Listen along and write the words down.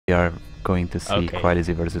we are going to see Okay.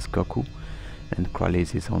 Crylizhy versus Goku, and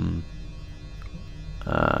Crylizhy is on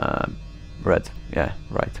red. Yeah,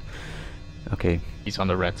 right. Okay. He's on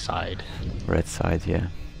the red side. Red side, yeah.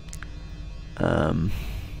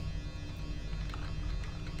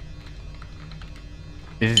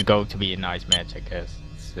 This is going to be a nice match, I guess.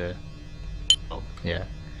 It's, oh, yeah.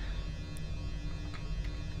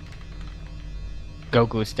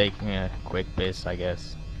 Goku is taking a quick piss, I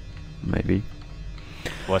guess. Maybe.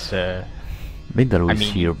 Was Vindaloo I is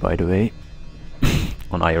mean- here, by the way.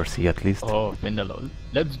 On IRC at least. Oh, Vindaloo.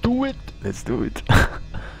 Let's do it! Let's do it.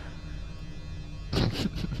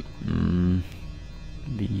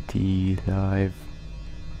 BT live.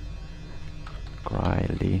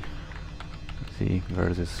 Crylizhy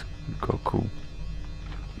versus Goku.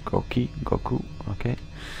 Goku, okay.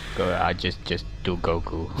 Go, I just do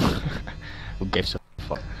Goku. Who gives a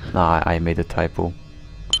fuck? Nah, I made a typo.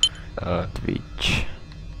 Twitch.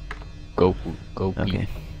 Goku. Okay.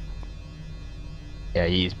 Yeah,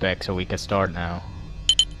 he's back, so we can start now.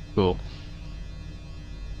 Cool.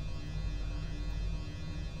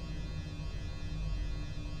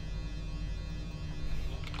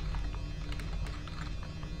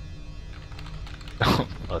 Oh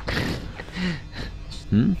fuck.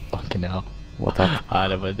 Fucking hell. What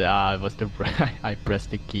happened? I was the I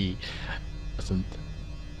pressed the key. Wasn't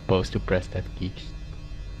supposed to press that key.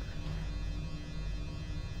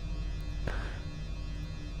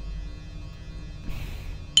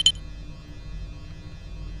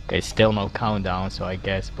 Okay, still no countdown, so I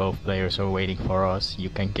guess both players are waiting for us. You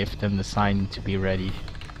can give them the sign to be ready.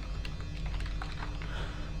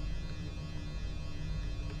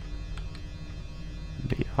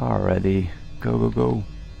 We are ready. Go.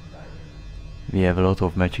 We have a lot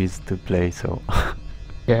of matches to play, so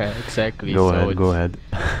Yeah, exactly. go so ahead.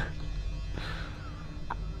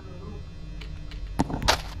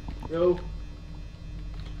 Yo.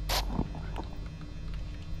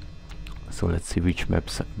 So let's see which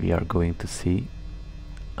maps we are going to see.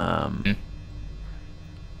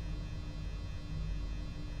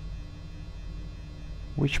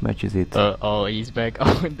 Which match is it? Oh, he's back.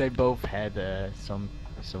 Oh, they both had some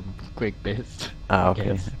quick bits. Ah, I okay,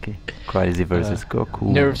 guess. okay. Crylizhy versus Goku.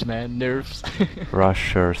 Nerves, man, nerves.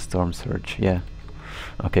 Rusher, Storm Surge, yeah.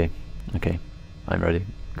 Okay, I'm ready.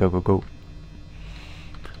 Go.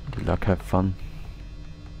 Good luck, have fun.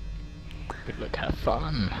 Good luck, have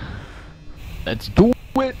fun. Let's do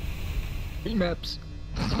it. 3 maps.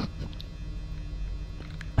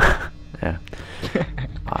 Yeah.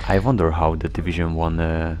 I wonder how the Division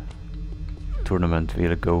 1 tournament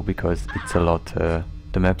will go, because it's a lot,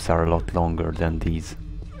 the maps are a lot longer than these.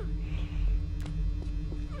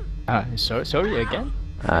 Sorry again?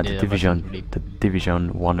 The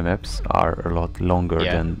Division 1 maps are a lot longer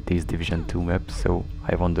Yeah. than these Division 2 maps, so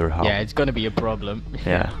I wonder how. Yeah, it's gonna be a problem.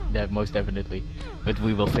 Yeah. That most definitely. But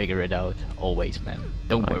we will figure it out. Always, man.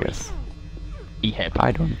 Don't I worry. guess. Be happy.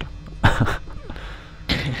 I don't.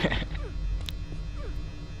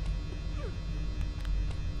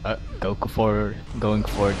 Goku going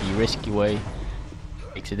for the risky way.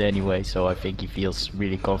 Takes it anyway, so I think he feels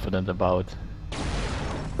really confident about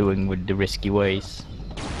doing with the risky ways.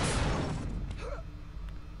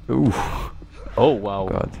 Ooh. Oh wow.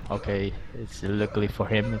 God. Okay, it's luckily for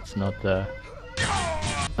him it's not a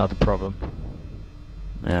problem.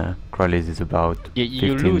 Yeah, Crylizhy is about You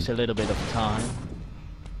 15. lose a little bit of time,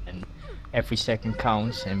 and every second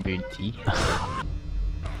counts in BT.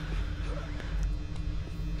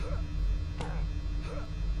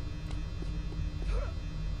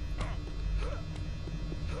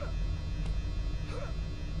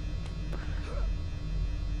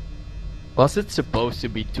 Was it supposed to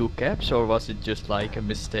be 2 caps, or was it just like a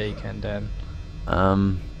mistake and then?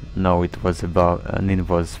 No, it was about Nin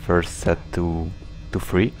was first set to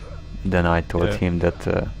 3. Then I told Yeah. him that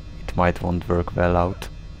it might won't work well out.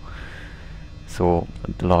 So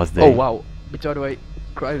the last day Oh wow! But by the way,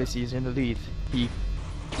 Crylizhy is in the lead. He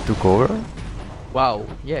took over. wow,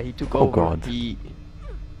 yeah, he took Oh, over. God. He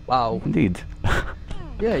wow, Indeed.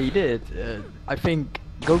 yeah, he did. I think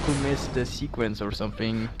Goku missed the sequence or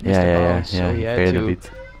something. Missed the yeah. bounce, so he had Failed a to.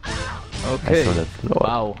 bit. Okay. I saw that. Lord,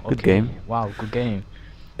 Wow. good okay. game. Wow, good game.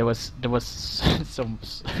 There was some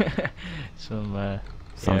Some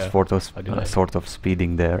yeah, how do I- sort of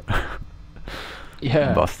speeding there.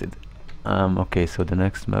 yeah. Busted. Okay, so the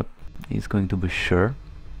next map is going to be Sure.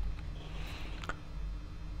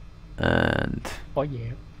 And Oh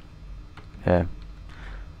yeah. yeah.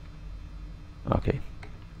 Okay.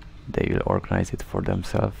 They will organize it for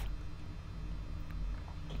themselves.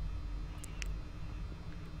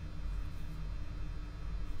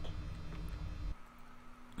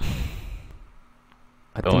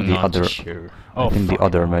 I think the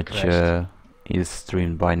other match is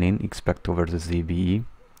streamed by Nin, Expecto versus ZBE.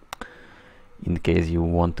 In case you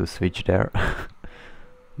want to switch there.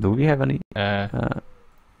 Do we have any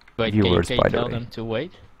viewers, by the way? Tell them to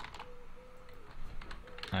wait?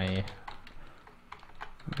 Wait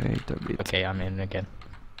a bit. Okay, I'm in again.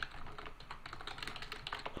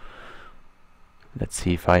 Let's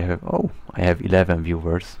see if I have... Oh, I have 11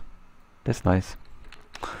 viewers. That's nice.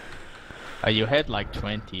 You had like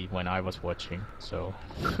 20 when I was watching, so...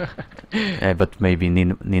 but maybe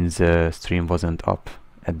Nin's stream wasn't up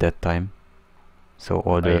at that time. So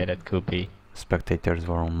all the that could be. spectators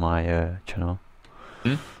were on my channel.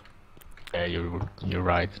 Hmm? Yeah, you're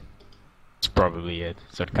right. It's probably it.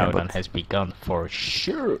 So the countdown has begun for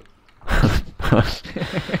sure.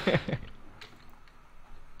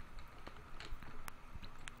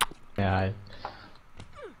 Yeah.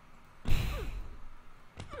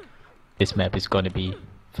 This map is gonna be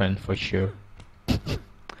fun for sure.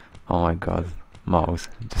 Oh my god, mouse,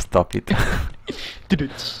 just stop it.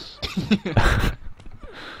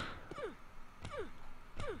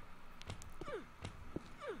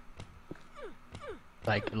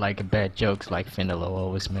 like bad jokes like Finlo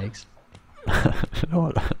always makes.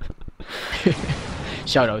 Lol.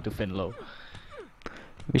 Shout out to Finlo.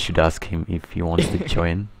 We should ask him if he wants to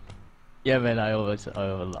join. Yeah, man, I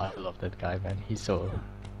love that guy, man. He's so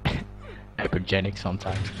hypergenic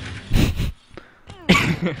sometimes.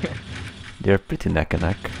 They're pretty neck and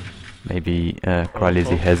neck. Maybe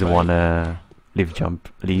Crylizhy has one lift jump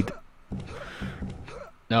lead.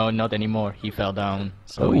 No, not anymore. He fell down,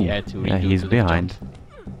 so he had to redo. Yeah, he's behind.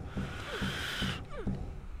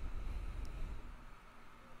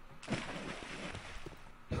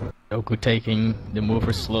 G0ku taking the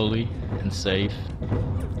mover slowly and safe.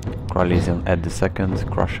 Crylizhy at the second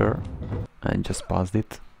crusher and just passed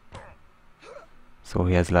it. So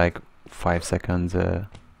he has like 5 seconds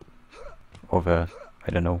over,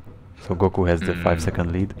 I don't know. So G0ku has the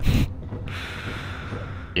 5-second lead.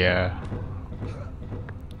 Yeah.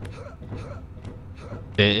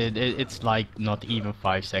 It's like not even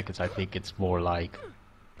 5 seconds. I think it's more like.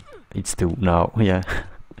 It's 2 now. Yeah.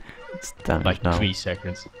 It's damaged like now. 3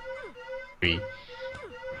 seconds. 3.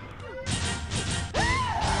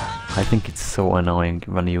 I think it's so annoying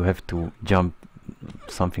when you have to jump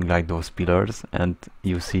something like those pillars and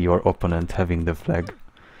you see your opponent having the flag.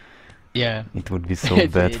 Yeah. It would be so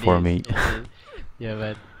bad for me. Yeah,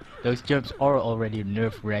 but those jumps are already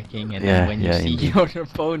nerve-wracking, and then when you see your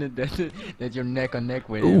opponent that you're neck on neck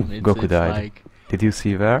with him, it's G0ku died. like... Did you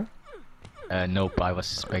see where? Nope, I was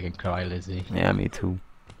suspecting Crylizhy. Yeah, me too.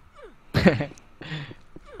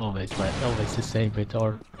 always the same with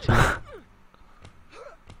our team.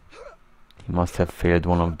 He must have failed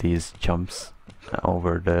one of these jumps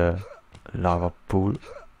over the lava pool.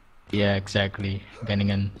 Yeah, exactly.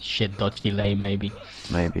 Getting a shit dodge delay, maybe.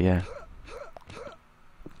 Maybe, yeah.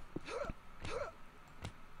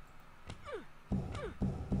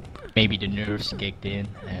 Maybe the nerves kicked in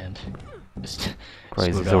and just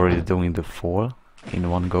Crazy is already doing the fall in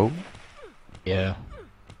one go. Yeah.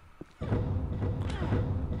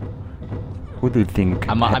 Who do you think?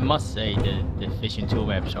 I must say the Fishing 2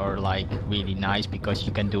 maps are like really nice because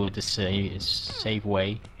you can do it the safe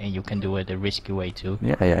way and you can do it the risky way too.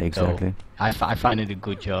 Yeah, exactly. So I find it a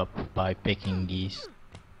good job by picking these.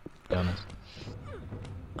 To be honest.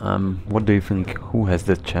 What do you think? Who has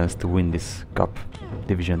the chance to win this cup,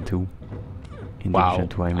 Division 2? In Division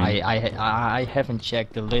 2, I mean. I haven't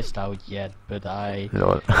checked the list out yet, but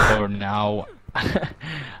for now,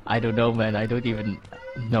 I don't know, man. I don't even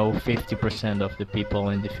know 50% of the people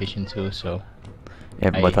in Division 2, so. Yeah,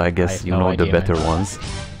 but I guess you know the better ones.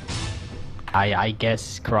 I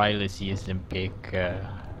guess Crylizhy is the big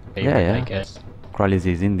favorite, I guess.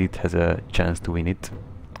 Crylizhy indeed has a chance to win it.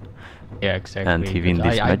 Yeah, exactly. And he win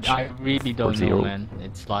this match. I really don't know, man.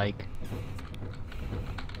 It's like.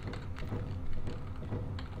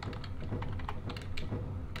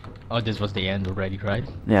 Oh, this was the end already, right?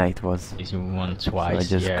 Yeah, it was. This won twice.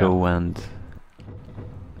 So I just go and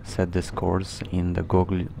set the scores in the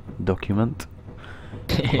Google document.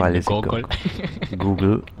 In the Google.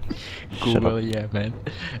 Google. Google, yeah, man.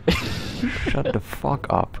 Shut the fuck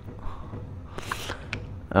up.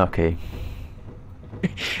 Okay.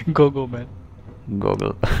 Google, man.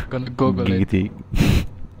 Google. Gonna Google BT.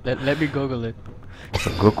 it. Let me Google it. So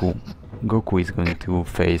G0ku is going to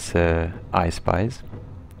face I Spies.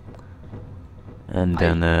 And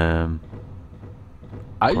then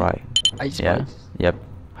I Spies? Yeah, yep.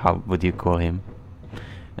 How would you call him?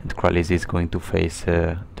 And Crylizhy is going to face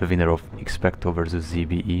the winner of Expecto versus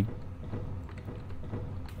ZBE.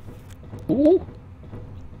 Ooh.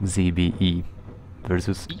 ZBE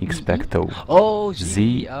versus Expecto. Oh,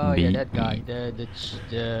 ZBE. Oh yeah, that ZBE. guy. The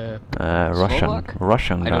Slovak?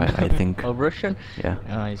 Russian guy, I think. Oh, Russian? Yeah.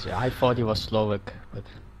 I thought he was Slovak, but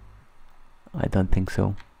I don't think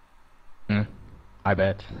so. I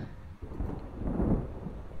bet.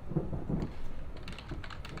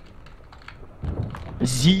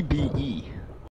 ZBE.